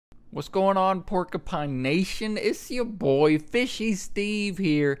What's going on, Porcupine Nation? It's your boy, Fishy Steve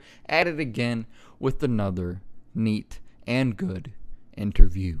here, at it again with another neat and good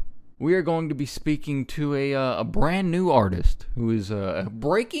interview. We are going to be speaking to a brand new artist who is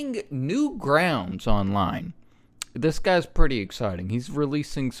breaking new grounds online. This guy's pretty exciting. He's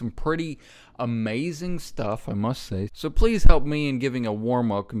releasing some pretty amazing stuff, I must say. So please help me in giving a warm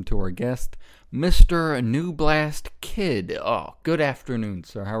welcome to our guest, Mr. New Blast Kid. Oh, good afternoon,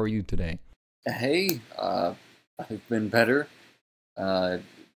 sir. How are you today? Hey, I've been better.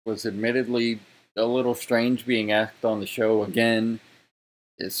 Was admittedly a little strange being asked on the show again,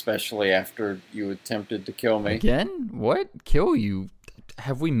 especially after you attempted to kill me. Again? What? Kill you?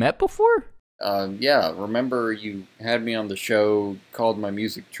 Have we met before? Yeah, remember you had me on the show, called my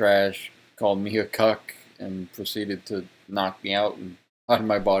music trash, called me a cuck, and proceeded to knock me out and hide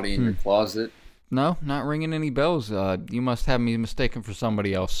my body in your closet. No, not ringing any bells. You must have me mistaken for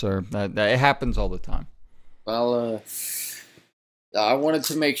somebody else, sir. It happens all the time. Well, I wanted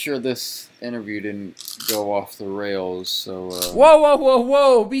to make sure this interview didn't go off the rails, so...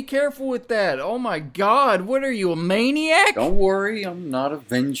 Whoa! Be careful with that! Oh my god, what are you, a maniac? Don't worry, I'm not a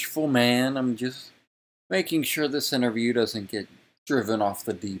vengeful man. I'm just making sure this interview doesn't get driven off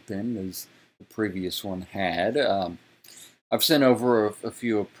the deep end as the previous one had. I've sent over a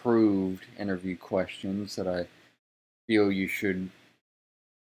few approved interview questions that I feel you should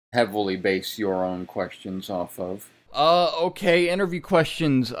heavily base your own questions off of. Okay, interview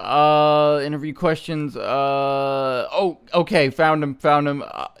questions. Oh, okay, found him.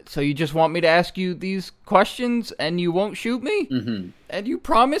 So you just want me to ask you these questions and you won't shoot me? Mm-hmm. And you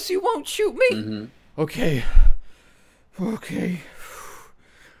promise you won't shoot me? Mm-hmm. Okay.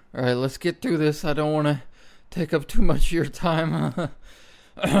 Alright, let's get through this. I don't want to take up too much of your time.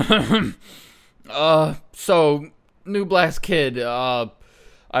 So, New Blast Kid,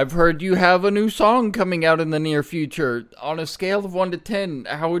 I've heard you have a new song coming out in the near future. On a scale of 1 to 10,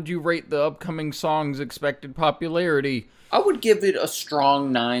 how would you rate the upcoming song's expected popularity? I would give it a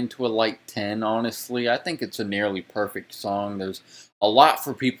strong 9 to a light 10, honestly. I think it's a nearly perfect song. There's a lot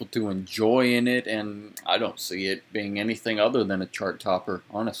for people to enjoy in it, and I don't see it being anything other than a chart topper,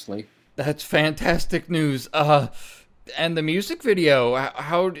 honestly. That's fantastic news. And the music video,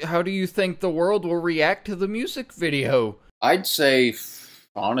 how do you think the world will react to the music video? I'd say...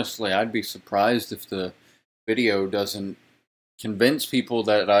 Honestly, I'd be surprised if the video doesn't convince people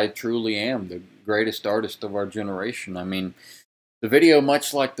that I truly am the greatest artist of our generation. I mean, the video,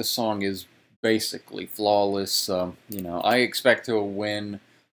 much like the song, is basically flawless. I expect to win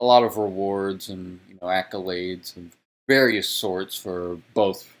a lot of rewards and accolades of various sorts for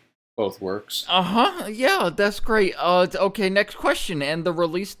both works. Yeah, that's great. Okay, next question. And the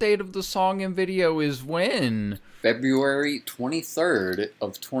release date of the song and video is when? February 23rd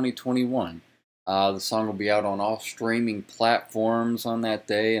of 2021. The song will be out on all streaming platforms on that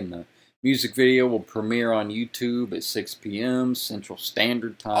day, and the music video will premiere on YouTube at 6 p.m. Central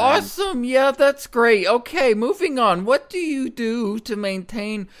Standard Time. Awesome! Yeah, that's great. Okay, moving on. What do you do to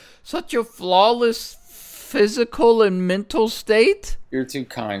maintain such a flawless physical and mental state? You're too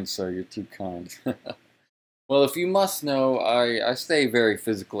kind, sir. You're too kind. Well, if you must know, I stay very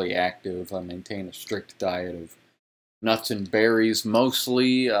physically active. I maintain a strict diet of nuts and berries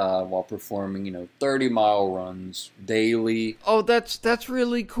mostly, while performing, 30-mile runs daily. Oh, that's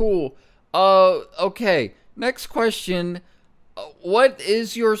really cool. Okay. Next question. What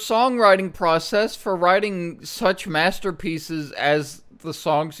is your songwriting process for writing such masterpieces as the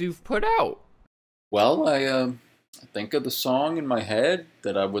songs you've put out? Well, I think of the song in my head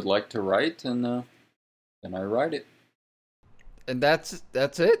that I would like to write, and then I write it. And that's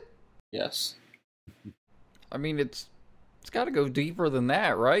it? Yes. I mean, it's got to go deeper than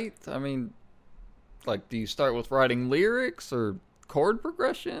that, right? I mean, like, do you start with writing lyrics or chord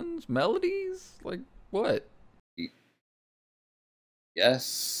progressions, melodies? Like, what?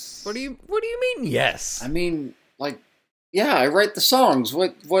 Yes. What do you mean, yes? I mean, yeah, I write the songs.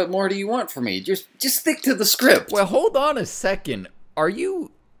 What more do you want from me? Just stick to the script. Well, hold on a second. Are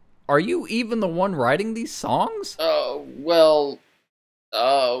you even the one writing these songs? I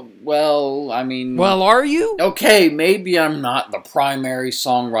mean... Well, are you? Okay, maybe I'm not the primary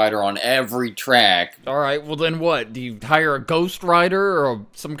songwriter on every track. Alright, well then what? Do you hire a ghostwriter or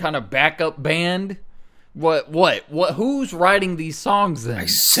some kind of backup band? What? Who's writing these songs then? I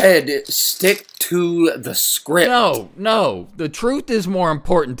said stick to the script. No. The truth is more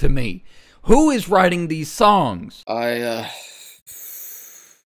important to me. Who is writing these songs?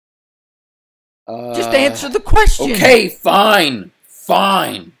 Just answer the question. Okay, fine.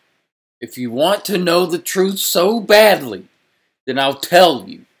 If you want to know the truth so badly, then I'll tell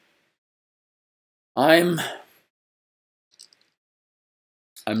you. I'm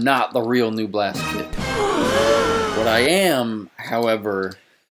not the real New Blast Kid. What I am, however,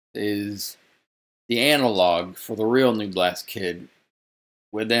 is the analog for the real New Blast Kid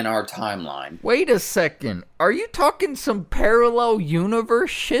within our timeline. Wait a second. Are you talking some parallel universe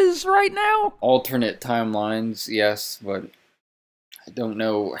shiz right now? Alternate timelines, yes, but I don't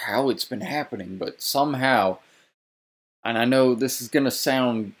know how it's been happening, but somehow, and I know this is going to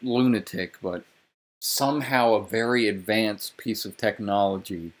sound lunatic, but somehow a very advanced piece of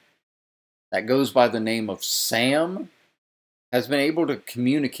technology that goes by the name of Sam has been able to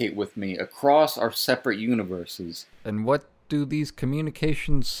communicate with me across our separate universes. And what do these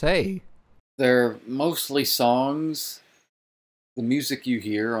communications say? They're mostly songs. The music you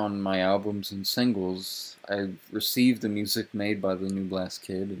hear on my albums and singles, I've received the music made by the New Blast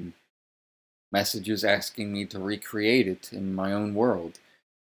Kid and messages asking me to recreate it in my own world.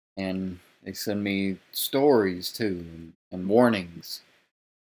 And they send me stories too, and warnings.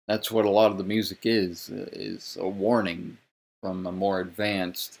 That's what a lot of the music is a warning from a more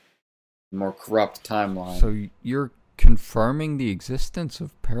advanced, more corrupt timeline. So you're confirming the existence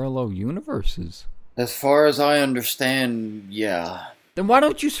of parallel universes? As far as I understand, yeah. Then why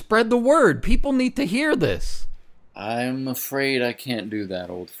don't you spread the word? People need to hear this. I'm afraid I can't do that,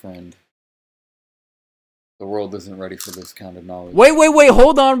 old friend. The world isn't ready for this kind of knowledge. Wait,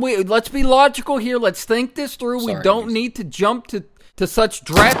 hold on. Let's be logical here. Let's think this through. Sorry, we don't Musi. need to jump to such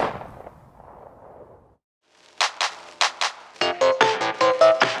drastic...